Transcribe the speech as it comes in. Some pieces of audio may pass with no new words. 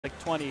like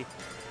 20. And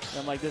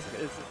I'm like, this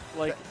is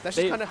like that's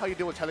just kind of how you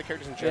deal with tether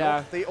characters in general.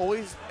 Yeah. They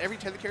always, every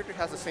tether character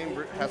has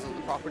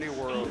the property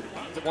where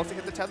once they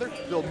hit the tether,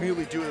 they'll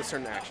immediately do a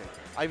certain action.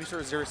 Ivysaur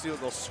or Zero Seal,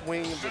 they'll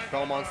swing. The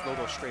Belmonts, they'll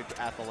go straight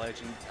at the ledge.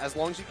 And as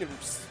long as you can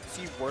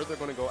see where they're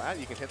going to go at,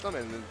 you can hit them.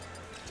 And then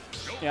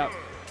yeah,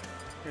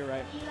 you're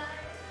right.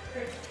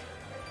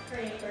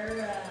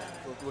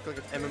 Look like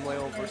it's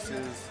MMLeo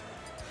versus.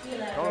 I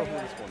don't know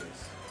who this one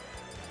is.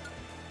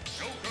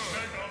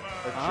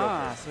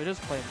 Ah, so he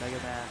just played Mega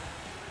Man.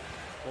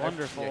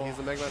 Wonderful. Yeah, he's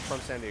the Mega Man from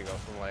San Diego,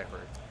 from what I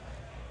heard.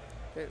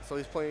 Okay, so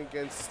he's playing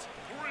against.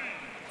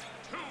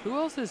 Who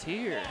else is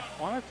here?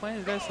 Why am I playing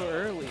these guys so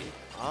early?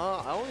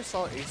 I only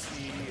saw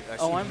AC.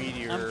 I'm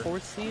Meteor. I'm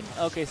 4th seed?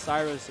 Okay,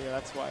 Cyro's here,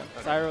 that's why.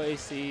 Okay. Cyro,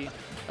 AC.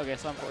 Okay,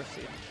 so I'm 4th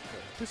seed.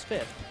 Who's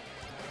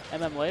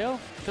 5th? Leo?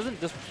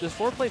 Does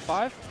 4 play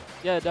 5?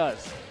 Yeah, it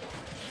does.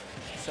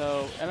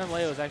 So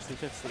Leo is actually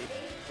 5th seed.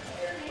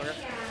 Okay.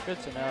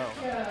 Good to know.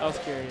 I was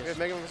curious. Okay,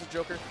 Mega Man versus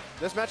Joker.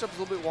 This matchup is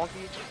a little bit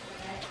wonky.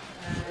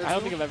 I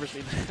don't think I've ever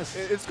seen this.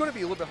 It's going to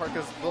be a little bit hard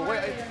because the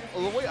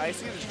way I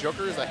see it is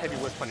Joker is a heavy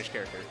whiff punish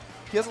character.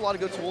 He has a lot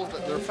of good tools.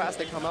 They're fast,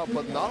 they come out,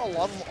 but not a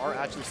lot of them are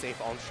actually safe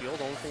on shield.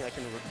 The only thing I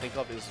can think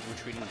of is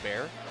retreating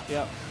bear.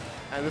 Yep.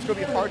 And it's going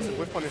to be hard to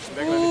whiff punish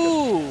Mega Man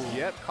because,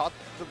 yep, caught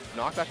the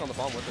knockback on the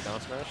bomb with the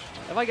down smash.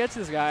 If I get to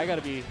this guy, I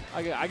gotta be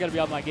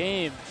on my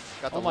game.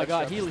 Oh my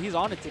god, he's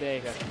on it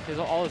today. Yeah. He's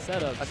all his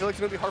setups. I feel like it's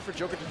going to be hard for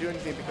Joker to do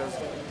anything because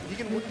he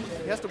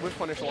has to whiff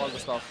punish a lot of the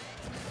stuff.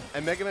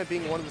 And Mega Man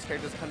being one of those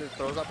characters that kind of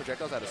throws out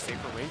projectiles at a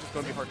safer range, it's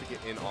going to be hard to get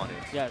in on it.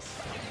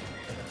 Yes.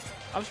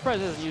 I'm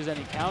surprised he doesn't use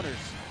any counters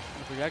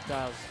on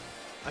projectiles.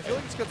 I feel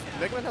like it's because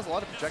Mega Man has a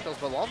lot of projectiles,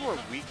 but a lot of them are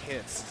weak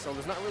hits. So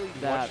there's not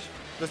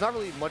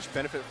really much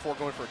benefit for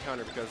going for a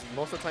counter because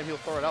most of the time he'll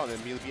throw it out and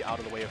immediately be out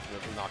of the way of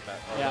the knockback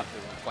or the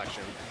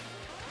reflection.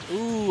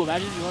 Ooh,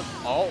 imagine you want.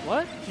 Oh,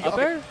 what? Up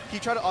air? He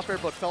tried to up air,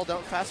 but fell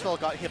down. Fast fell,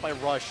 got hit by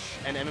Rush,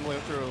 and Eminem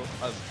threw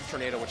a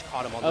tornado, which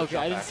caught him on the Okay,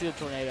 I didn't see the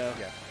tornado.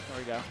 Yeah. There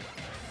we go.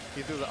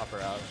 He threw the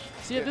upper out.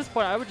 See, at this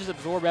point, I would just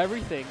absorb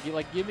everything.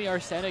 Give me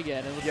Arsene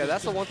again. And yeah,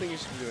 that's the one thing you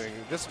should be doing.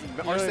 This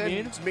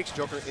Arsene makes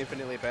Joker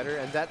infinitely better,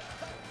 and that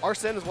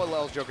Arsene is what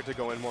allows Joker to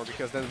go in more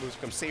because then the moves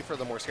become safer,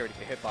 the more scary to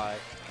get hit by.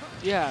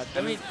 Yeah,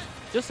 I mean,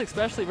 just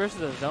especially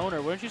versus a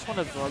zoner, wouldn't you just want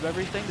to absorb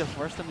everything to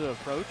force them to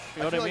approach?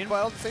 You know what I mean?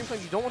 But at the same time,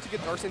 you don't want to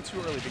get Arsene too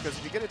early because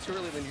if you get it too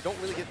early, then you don't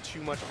really get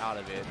too much out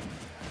of it.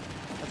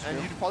 That's and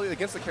true. you'd probably,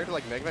 against a character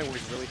like Mega Man where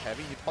he's really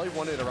heavy, you'd probably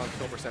want it around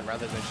kill percent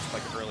rather than just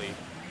like early.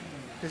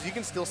 Because you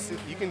can still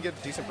you can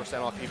get decent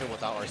percent off even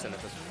without Arsene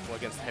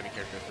against heavy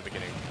characters at the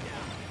beginning.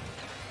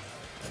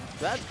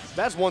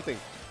 That's one thing.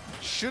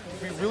 Should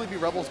we really be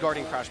Rebels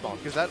guarding Crash Bomb?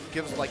 Because that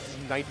gives like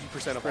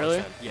 90% of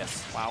Arsene.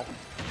 Yes. Wow.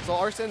 So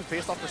Arsene's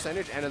based off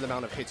percentage and the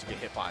amount of hits you get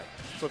hit by.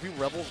 So if you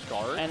Rebels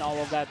guard. And all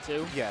of that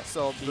too? Yeah,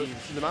 so the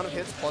amount of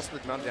hits plus the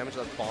amount of damage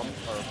that the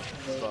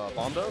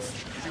bomb does,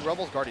 if you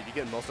Rebels guard it, you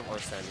get most of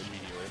Arsene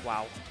immediately.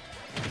 Wow.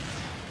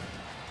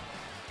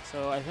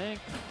 So I think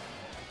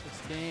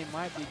this game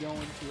might be going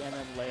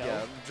to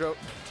Leo. Yeah,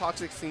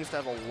 Toxic seems to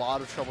have a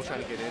lot of trouble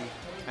trying to get in.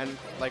 And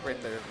like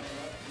right there,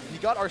 he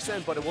got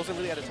Arsene, but it wasn't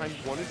really at a time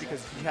he wanted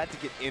because he had to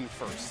get in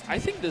first. I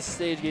think this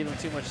stage gave him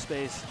too much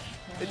space.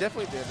 It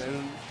definitely did.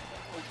 And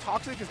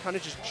Toxic is kind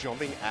of just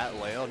jumping at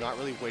Leo, not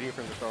really waiting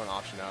for him to throw an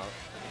option out.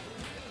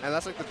 And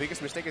that's like the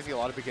biggest mistake I see a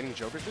lot of beginning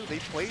Jokers do. They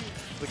play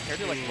the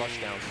character like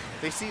rush down.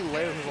 They see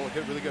Leo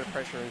who's really good at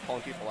pressure and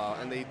calling people out,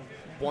 and they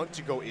want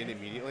to go in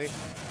immediately.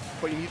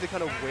 But you need to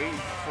kind of wait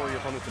for your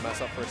opponent to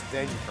mess up first,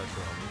 then you pressure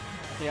them.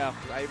 Yeah.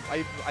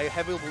 I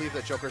heavily believe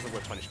that Joker is a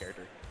whip punish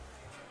character.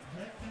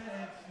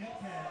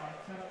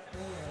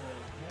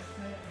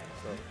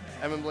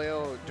 So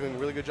Leo doing a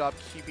really good job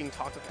keeping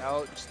Toxic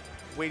out, just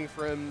waiting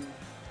for him,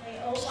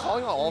 just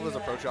calling out all of his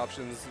approach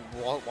options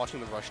while watching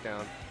the rush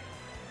down.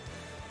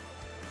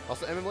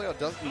 Also, Leo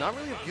does not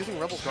really using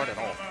Rebel's guard at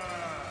all.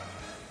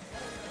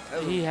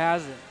 He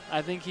hasn't.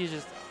 I think he's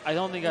just. I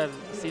don't think I've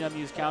seen him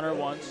use counter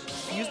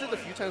once. He used it a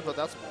few times, but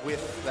that's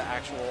with the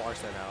actual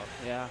Arsene out.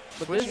 Yeah,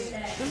 but this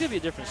is gonna be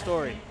a different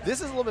story. This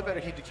is a little bit better.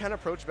 He can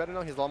approach better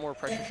now. He's a lot more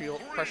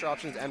pressure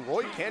options, and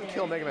Roy can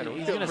kill Mega Man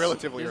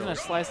relatively early. He's gonna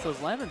slice those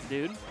lemons,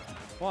 dude.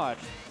 Watch.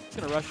 He's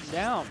gonna rush him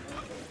down.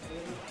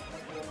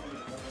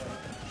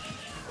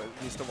 But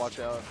he needs to watch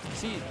out.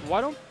 See,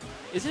 why don't?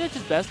 Isn't it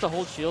just best to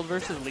hold shield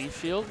versus leave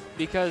shield?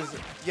 Because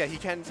yeah, he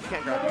can't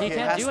grab it. He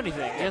can't do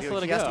anything. He has to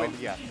let it go.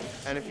 Yeah,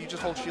 and if you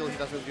just hold shield, he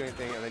doesn't really do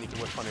anything, and then you can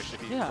whip punish if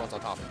he runs on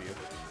top of you.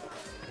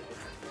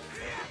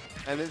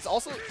 And it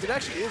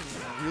actually is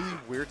really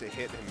weird to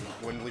hit him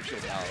when leaf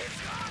shield's out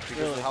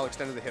because of how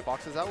extended the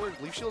hitbox is out. Where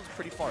leaf shield's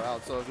pretty far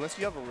out, so unless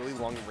you have a really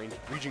long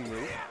reaching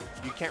move,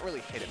 you can't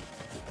really hit him.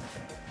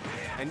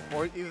 And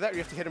or either that, or you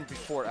have to hit him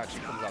before it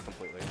actually comes out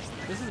completely.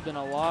 This has been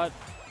a lot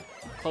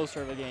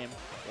closer of a game.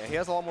 Yeah, he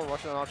has a lot more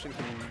rush down option.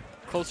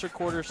 Closer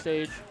quarter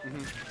stage.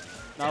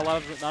 Not a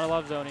lot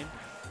of zoning.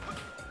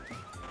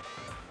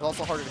 It's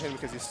also harder to hit him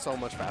because he's so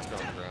much faster on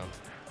the ground.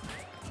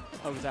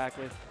 Oh,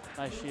 exactly.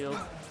 Nice shield.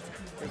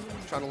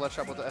 Trying to let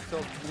trap with the F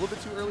tilt. A little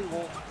bit too early.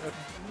 Won't.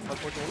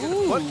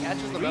 Unfortunately, but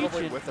catches the Metal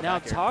Blade with the now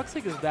back air.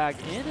 Toxic is back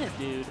in it,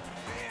 dude.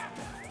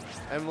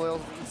 And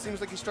Lil, it seems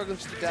like he's struggling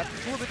to adapt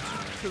a little bit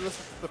to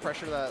the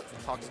pressure that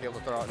Toxic is able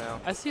to throw out now.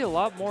 I see a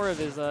lot more of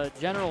his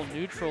general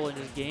neutral in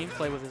his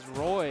gameplay with his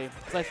Roy.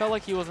 Because I felt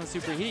like he wasn't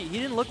super. He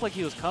didn't look like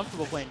he was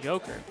comfortable playing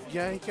Joker.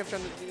 Yeah, he kept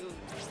trying to.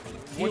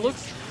 He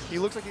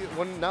looks like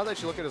now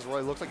that you look at his Roy,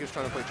 it looks like he's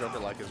trying to play Joker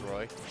like his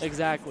Roy.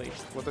 Exactly.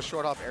 With the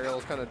short off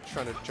aerials, kind of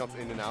trying to jump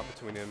in and out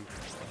between him.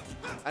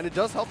 And it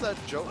does help that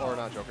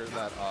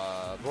that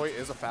Roy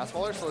is a fast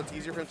faller, so it's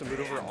easier for him to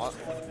maneuver up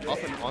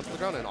and onto the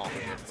ground and off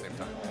of it at the same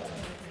time.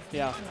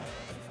 Yeah.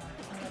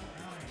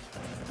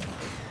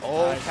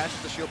 Oh, nice.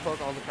 catches the shield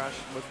poke on the Crash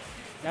with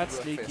That's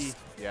the sneaky. fist.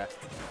 Yeah.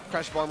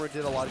 Crash Bomber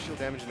did a lot of shield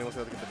damage, and then was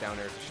able to get the down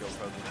air as a shield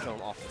poke and kill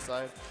him off the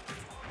side.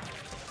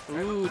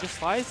 Ooh, just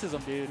slices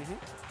him, dude.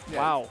 Yeah.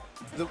 Wow.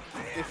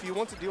 If you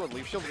want to deal with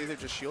leaf shield, either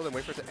just shield and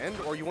wait for it to end,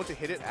 or you want to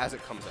hit it as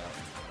it comes out.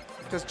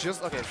 Because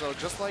just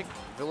like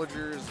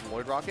Villager's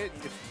Lloyd Rocket,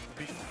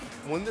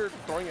 when they're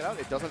throwing it out,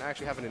 it doesn't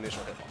actually have an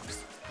initial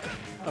hitbox.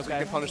 Okay. So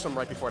you can punish them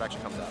right before it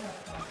actually comes out.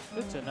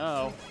 Good to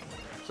know.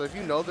 So if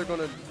you know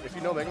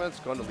Mega Man's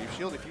going to leaf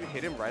shield, if you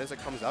hit him right as it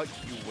comes out,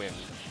 you win,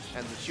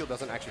 and the shield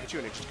doesn't actually hit you,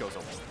 and it just goes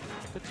away.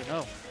 Good to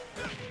know.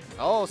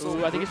 Oh, so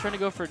ooh, I think he's trying to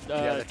go for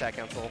yeah, the attack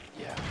cancel.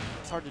 Yeah,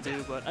 it's hard to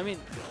do, but I mean,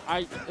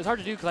 it's hard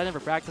to do because I never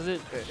practice it.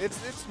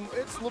 It's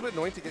a little bit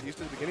annoying to get used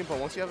to at the beginning, but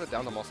once you have it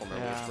down to muscle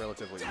memory, it's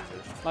relatively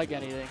easy. Like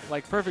anything,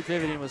 like perfect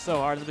pivoting was so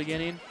hard in the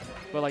beginning,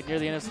 but like near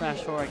the end of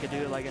Smash 4, I could do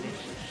it like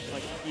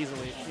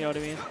easily. You know what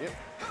I mean? Yep.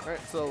 All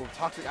right, so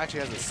Toxic actually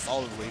has a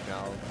solid lead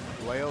now.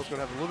 Leo's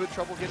gonna have a little bit of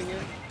trouble getting in.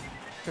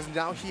 Because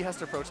now he has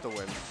to approach the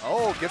win.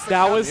 Oh, gets the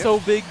That count, was so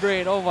big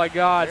brain. Oh my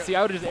god. See,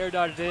 I would have just air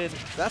dodged in.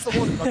 That's the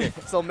one. Okay,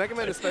 so Mega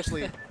Man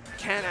especially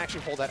can't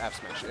actually hold that F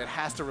smash. It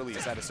has to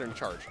release at a certain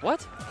charge.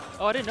 What?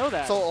 Oh, I didn't know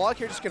that. So a lot of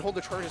characters can hold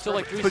the charge. So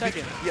like 3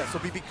 seconds.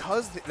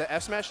 Because the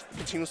F smash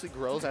continuously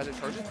grows as it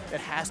charges, it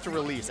has to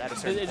release at a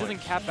certain point. It doesn't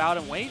cap out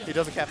and wait? It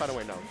doesn't cap out and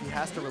wait, no. He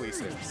has to release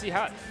it. See,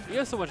 how you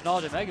have so much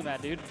knowledge of Mega Man,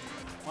 dude.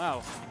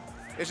 Wow.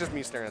 It's just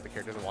me staring at the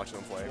characters and watching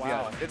them play. Wow.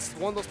 Yeah, it's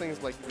one of those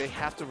things like they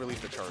have to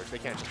release the charge. They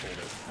can't just hold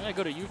it. I'm gonna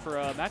go to you for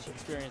a match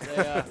experience.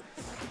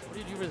 What do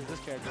you do versus this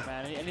character,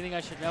 man? Anything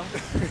I should know?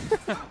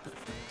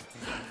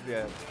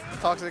 Yeah,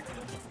 Toxic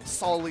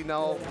solidly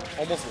now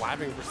almost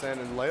lapping percent,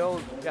 and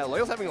Leo's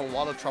having a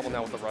lot of trouble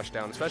now with the rush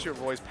down, especially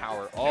with Roy's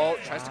power. Oh,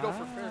 tries to go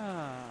for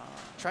fair.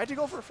 Tried to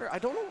go for fair. I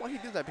don't know why he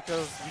did that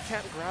because you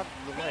can't grab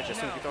the ledge as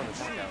soon as you throw an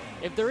attack out.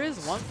 If there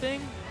is one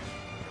thing,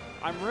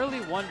 I'm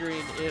really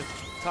wondering if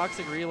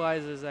Toxic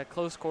realizes that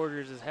close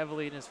quarters is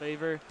heavily in his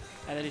favor,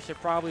 and that he should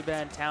probably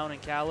ban Town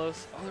and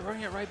Kalos. Oh, they're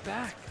running it right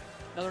back.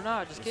 No, they're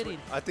not. Just kidding.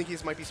 I think he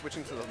might be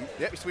switching to the.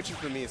 Yeah, he's switching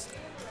to the Mies.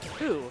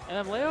 Who?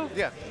 MM Leo?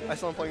 Yeah, I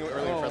saw him playing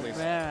early in friendlies. Oh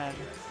man.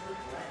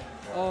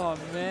 Oh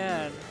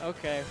man.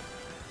 Okay.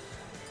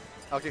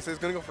 Okay, so he's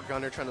gonna go for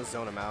Gunner, trying to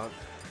zone him out.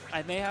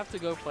 I may have to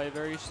go play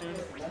very soon.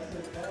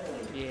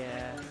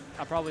 Yeah.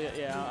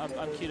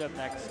 I'm queued up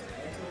next.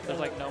 There's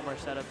like no more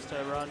setups to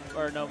run,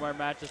 or no more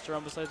matches to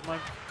run besides mine.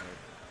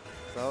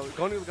 So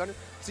going to the Gunner.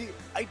 See,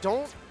 I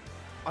don't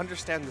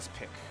understand this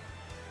pick.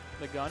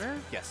 The Gunner?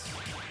 Yes.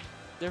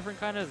 Different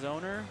kind of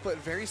zoner. But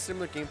very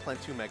similar game plan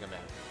to Mega Man.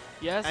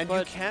 Yes, and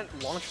but you can't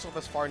launch yourself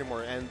as far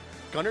anymore, and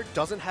Gunner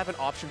doesn't have an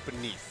option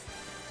beneath.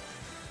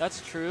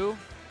 That's true,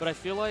 but I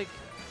feel like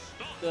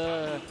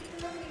the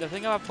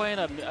thing about playing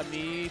a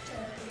Mii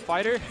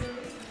fighter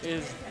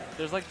is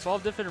there's like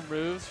 12 different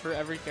moves for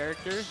every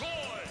character,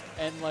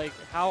 and like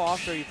how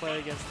often are you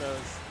playing against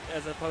those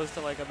as opposed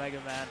to like a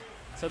Mega Man?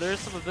 So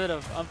there's a bit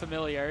of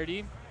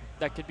unfamiliarity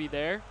that could be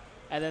there,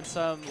 and then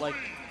some like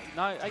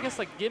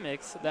like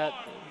gimmicks that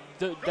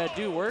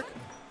do work.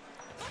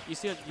 You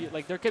see,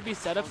 like there could be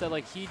setups that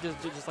like he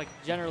just like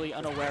generally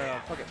unaware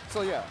of. Okay,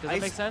 so yeah, does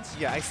that make sense?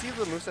 Yeah, I see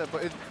the moveset,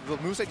 but the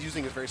moveset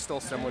using is very still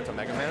similar to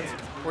Mega Man's,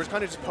 where it's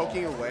kind of just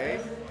poking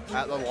away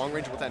at the long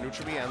range with that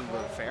neutral B and the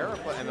fair,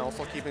 and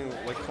also keeping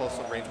like close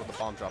range with the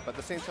bomb drop. But at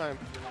the same time,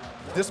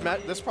 this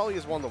probably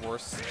is one of the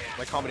worst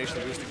like combination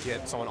of moves to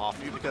get someone off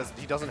you because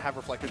he doesn't have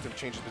reflectors to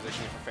change his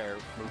position for fair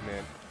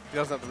movement. He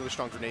doesn't have a really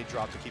strong grenade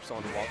drop to keep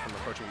someone from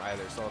approaching him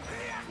either. So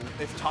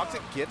if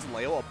Toxic gets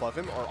Leo above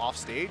him or off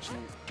stage,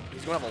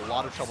 he's going to have a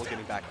lot of trouble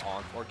getting back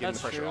on or getting the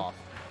pressure off.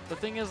 The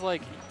thing is,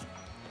 like,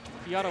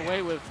 he got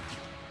away with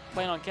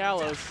playing on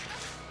Kalos.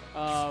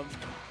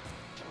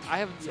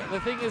 The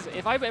thing is,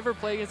 if I ever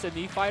play against a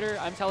Mii fighter,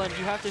 I'm telling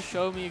you have to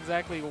show me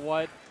exactly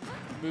what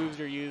moves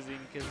you're using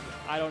because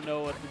I don't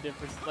know what the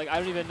difference. Like, I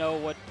don't even know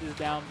what is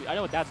down B. I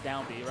know what that's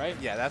down B, right?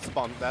 Yeah, that's a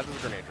bomb. That's a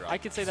grenade drop. I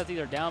could say that's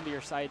either down B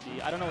or side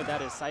B. I don't know what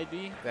that is. Side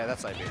B? Yeah,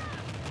 that's side B.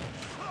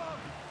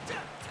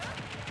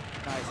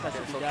 Nice. That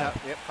should be so death.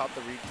 caught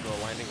the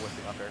landing with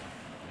the upper.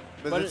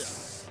 But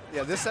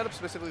Yeah, this setup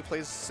specifically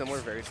plays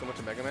very similar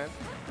to Mega Man.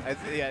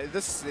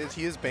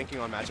 He is banking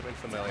on matchup and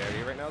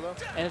familiarity right now, though.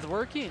 And it's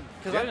working,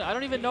 because Yeah. I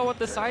don't even know what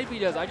the side B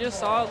does. I just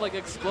saw it like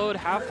explode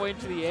halfway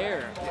into the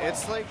air.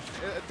 It's like,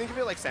 think of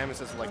it like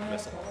Samus's like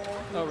missile.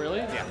 Oh, really?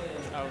 Yeah.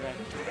 Okay.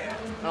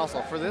 And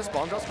also, for this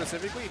bomb drop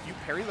specifically, if you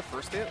parry the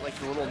first hit, like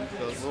the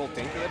little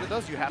dink that it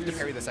does, you have to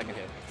parry the second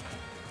hit.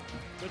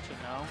 Good to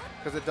know.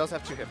 Because it does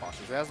have 2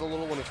 hitboxes. It has the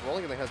little when it's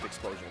rolling, and then it has the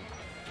explosion.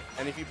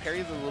 And if you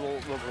parry the little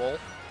roll,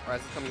 or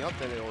as it's coming up,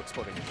 then it'll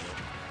explode again.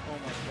 Oh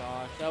my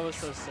gosh, that was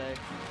so sick.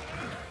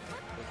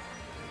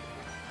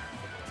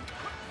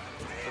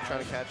 So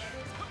trying to catch.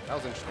 That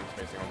was interesting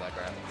spacing on that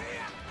grab.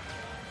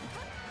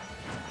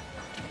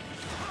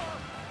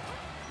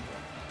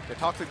 The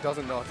Toxic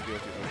doesn't know what to do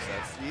with these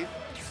movesets.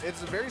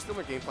 It's a very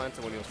similar game plan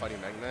to when he was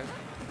fighting Mega Man.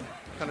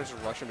 Kind of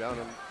just rush him down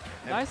and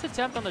Nice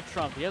attempt on the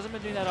trump. He hasn't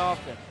been doing that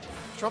often.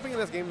 trumping in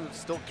this game is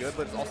still good,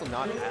 but it's also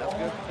not as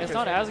good. It's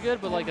not as good,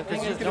 but like the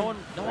thing is, no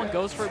one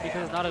goes for it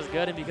because it's not as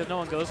good, and because no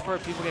one goes for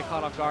it, people get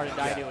caught off guard and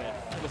die to it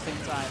at the same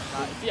time.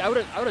 See, I would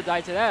have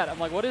died to that. I'm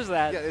like, what is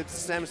that? Yeah, it's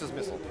Samus's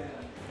missile.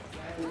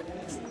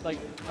 Like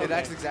It okay.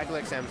 acts exactly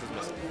like Samus's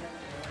missile.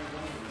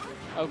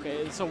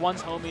 Okay, so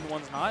one's homing,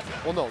 one's not.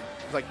 Well, no,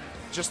 like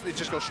it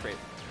just goes straight.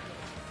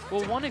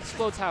 Well, one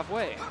explodes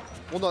halfway.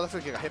 Well, no, that's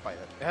like you got hit by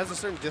it. It has a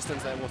certain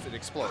distance that once it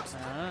explodes.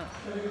 Ah.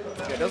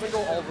 Yeah, it doesn't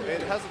go all the way.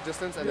 It has a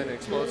distance and then it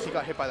explodes. He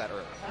got hit by that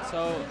early.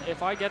 So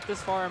if I get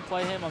this far and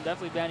play him, I'm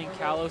definitely banning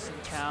Kalos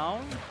in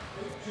town.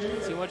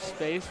 Too much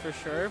space for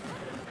sure.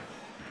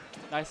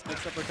 Nice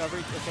mix-up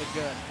recovery. Okay,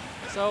 good.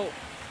 So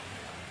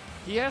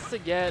he has to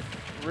get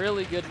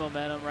really good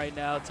momentum right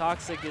now.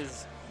 Toxic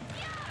is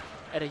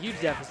at a huge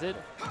deficit.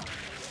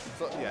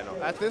 So yeah, no.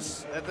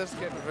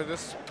 For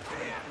this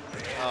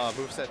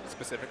moveset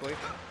specifically,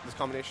 this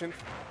combination,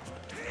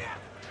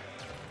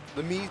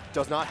 the Mii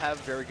does not have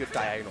very good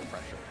diagonal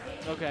pressure.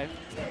 Okay.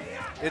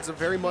 It's a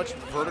very much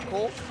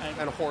vertical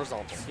and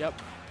horizontal.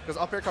 Yep.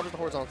 Because up air covers the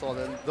horizontal, and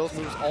then those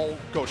moves all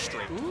go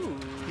straight. Ooh.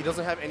 He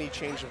doesn't have any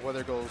change of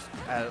whether it goes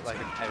at an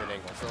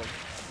angle. So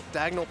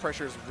diagonal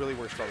pressure is really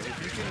where it's struggling.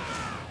 If you can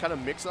kind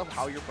of mix up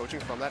how you're approaching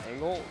from that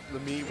angle, the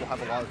Mii will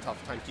have a lot of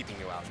tough time keeping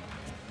you out.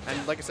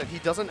 And like I said, he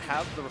doesn't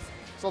have the...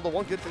 So the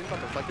one good thing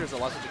about the reflector is it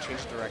allows him to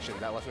change direction.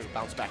 That allows him to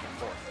bounce back and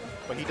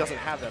forth. But he doesn't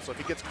have that, so if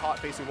he gets caught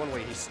facing one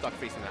way, he's stuck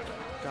facing that way.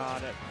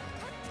 Got it.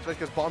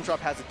 Because bomb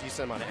drop has a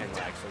decent amount of end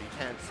lag, so you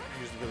can't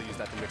really use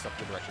that to mix up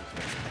the directions.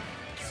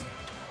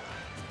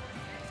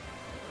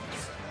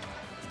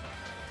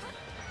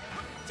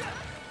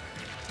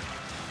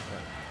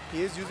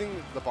 He is using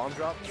the bomb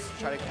drop to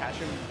try to catch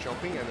him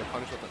jumping and then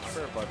punish with the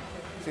upper, but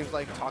it seems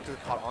like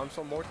Toxic caught on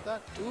some more to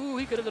that. Ooh,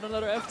 he could have done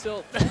another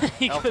F-tilt.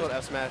 F-tilt,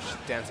 F-smash,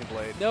 Dancing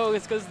Blade. No,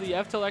 it's because the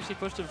F-tilt actually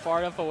pushed him far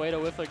enough away to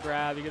whiff a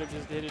grab. He could have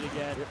just hit it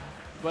again. Yep.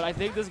 But I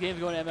think this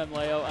game's going to MM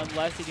Leo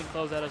unless he can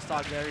close out of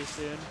stock very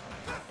soon.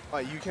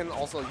 You can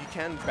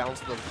bounce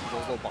those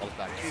little bombs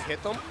back. If you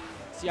hit them,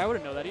 See, I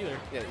wouldn't know that either.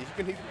 yeah, you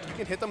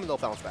can hit them and they'll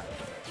bounce back.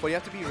 But you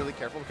have to be really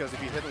careful because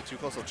if you hit them too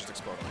close, they'll just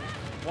explode.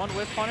 One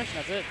whiff punish and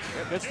that's it.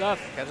 Yep. Good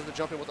stuff. Catches the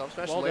jump in with the up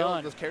smash. Well Leo,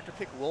 done. this character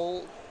pick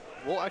will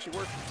actually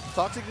work.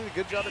 Toxic did a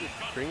good job in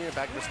bringing it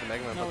back just to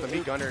Mega Man, No, but the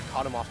Mii Gunner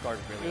caught him off guard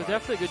really It was well.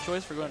 definitely a good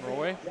choice for going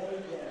Roy.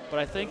 But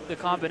I think the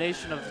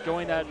combination of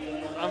going that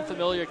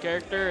unfamiliar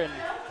character and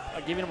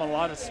giving him a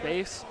lot of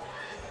space,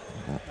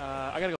 I got to go.